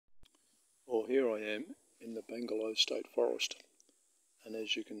here I am in the Bangalore State Forest, and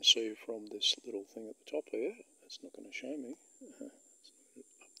as you can see from this little thing at the top there, it's not going to show me, up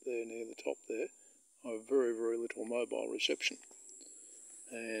there near the top there, I have very little mobile reception,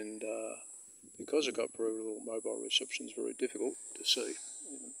 and because I've got very little mobile reception, it's very difficult to see,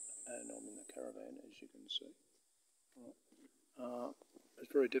 and I'm in the caravan as you can see.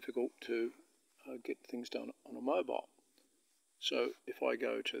 It's very difficult to get things done on a mobile. So if I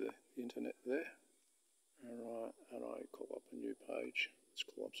go to the internet there, and I call up a new page, let's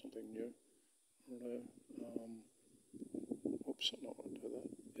call up something new. Oops, I'm not going to do that.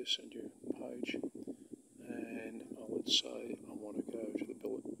 Yes, a new page, and let's say I want to go to the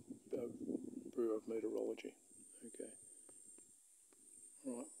Bureau of Meteorology. Okay.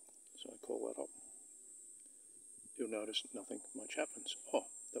 Right. So I call that up. You'll notice nothing much happens. Oh,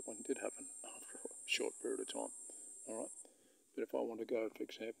 that one did happen after a short period of time. All right. But if I want to go, for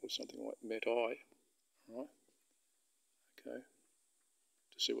example, something like MET-I, right? Okay,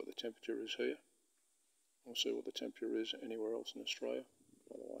 to see what the temperature is here. I'll see what the temperature is anywhere else in Australia.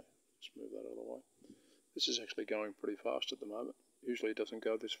 By the way, let's move that out of the way. This is actually going pretty fast at the moment. Usually it doesn't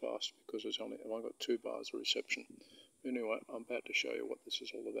go this fast because I've only got 2 bars of reception. Anyway, I'm about to show you what this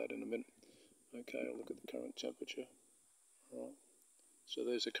is all about in a minute. Okay, I'll look at the current temperature. Right. So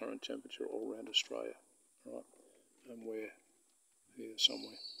there's the current temperature all around Australia. Right. And we're here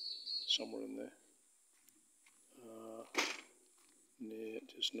somewhere in there. Near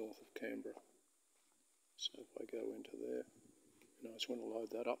just north of Canberra. So if I go into there, I just want to load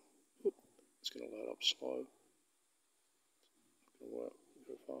that up. Oop, it's going to load up slow. It's going to work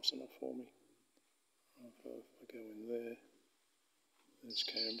fast enough for me. If I go in there, there's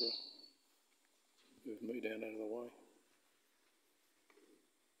Canberra. Move me down out of the way.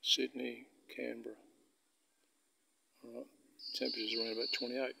 Sydney, Canberra. Alright, temperature's around about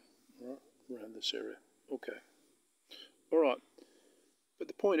 28, right, around this area. Okay. Alright, but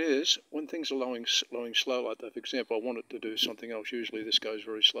the point is, when things are loading slow like that, for example, I wanted to do something else. Usually this goes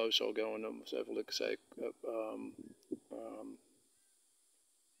very slow, so I'll go in and have a look, say,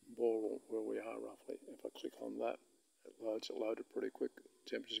 Ball, where we are roughly. If I click on that, it loaded pretty quick. The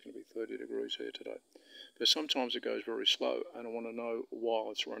temperature's going to be 30 degrees here today. But sometimes it goes very slow, and I want to know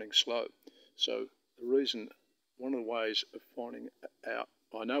why it's running slow. So the reason, one of the ways of finding out,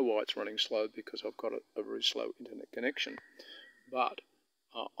 I know why it's running slow because I've got a very slow internet connection. But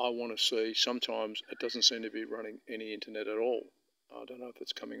I want to see, sometimes it doesn't seem to be running any internet at all. I don't know if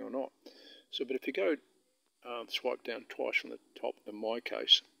it's coming or not. So, but if you go swipe down twice from the top, in my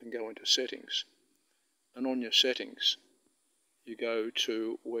case, and go into settings, and on your settings, you go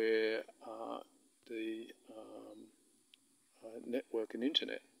to where the network and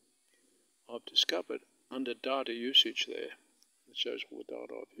internet. I've discovered under data usage there, it shows all the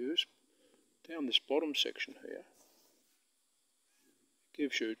data I've used. Down this bottom section here, it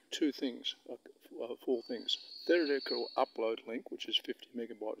gives you 4 things. Theoretical upload link, which is 50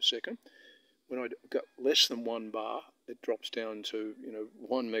 megabyte a second. When I got less than 1 bar, it drops down to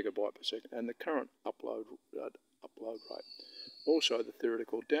 1 megabyte per second, and the current upload rate. Also, the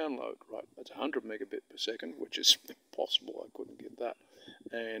theoretical download rate. That's 100 megabit per second, which is impossible. I couldn't get that,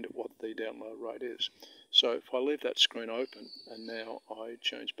 and what the download rate is. So if I leave that screen open, and now I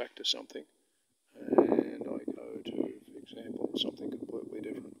change back to something, and I go to, for example, something completely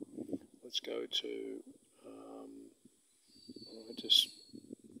different. Let's go to, just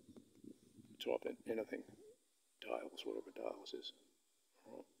type in anything, Dales, whatever Dales is.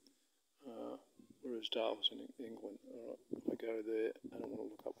 Right. Where is Dales in England? All right. I go there and I want to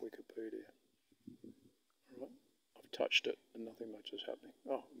look up Wikipedia. All right. I've touched it and nothing much is happening.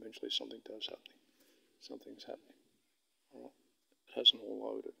 Oh, eventually something does happen. Something's happening. All right. It hasn't all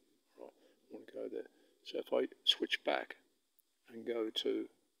loaded. All right. I want to go there. So if I switch back and go to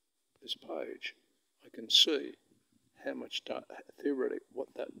this page, I can see how much what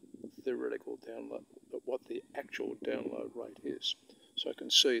that theoretical download, but what the actual download rate is. So I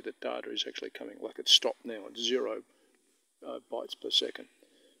can see that data is actually coming, like it's stopped now at 0 bytes per second.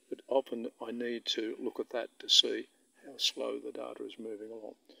 But often I need to look at that to see how slow the data is moving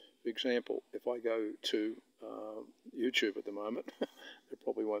along. For example, if I go to YouTube at the moment, it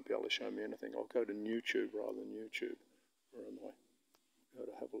probably won't be able to show me anything. I'll go to YouTube rather than YouTube. Where am I? Go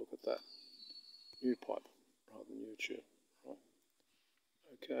to have a look at that. UPipe rather than YouTube. Right.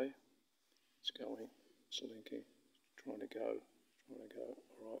 Okay. It's going. It's linking. Trying to go.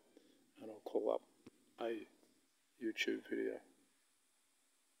 All right. And I'll call up a YouTube video.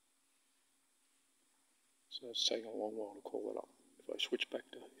 So it's taking a long while to call it up. If I switch back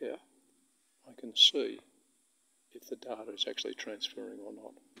to here, I can see if the data is actually transferring or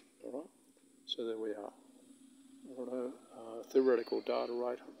not. All right. So there we are. Righto. Theoretical data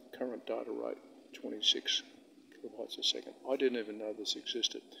rate, current data rate, 26 kilobytes a second. I didn't even know this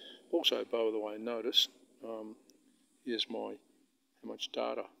existed. Also, by the way, notice here's my how much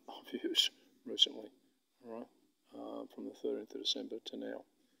data I've used recently. All right, from the 13th of December to now,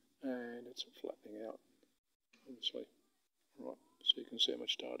 and it's flattening out, obviously. All right, so you can see how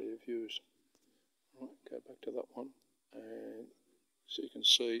much data you've used. All right, go back to that one, and so you can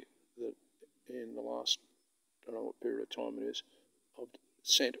see that in the last, I don't know what period of time it is, I've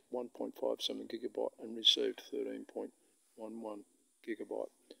sent 1.57 gigabyte and received 13.11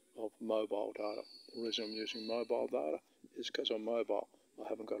 gigabyte of mobile data. The reason I'm using mobile data is because I'm mobile. I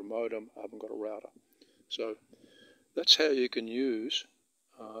haven't got a modem, I haven't got a router. So that's how you can use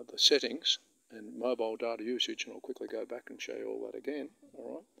the settings and mobile data usage, and I'll quickly go back and show you all that again.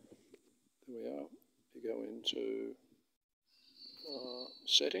 All right, there we are. You go into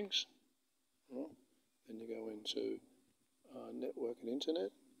settings, right? Then you go into network and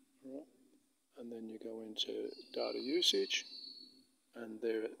internet, right? And then you go into data usage, and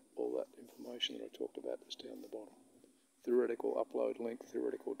there all that information that I talked about is down the bottom. Theoretical upload link,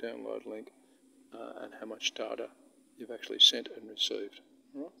 theoretical download link, and how much data you've actually sent and received.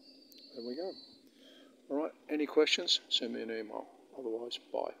 All right, there we go. All right, any questions? Send me an email. Otherwise,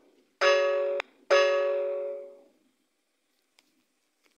 bye.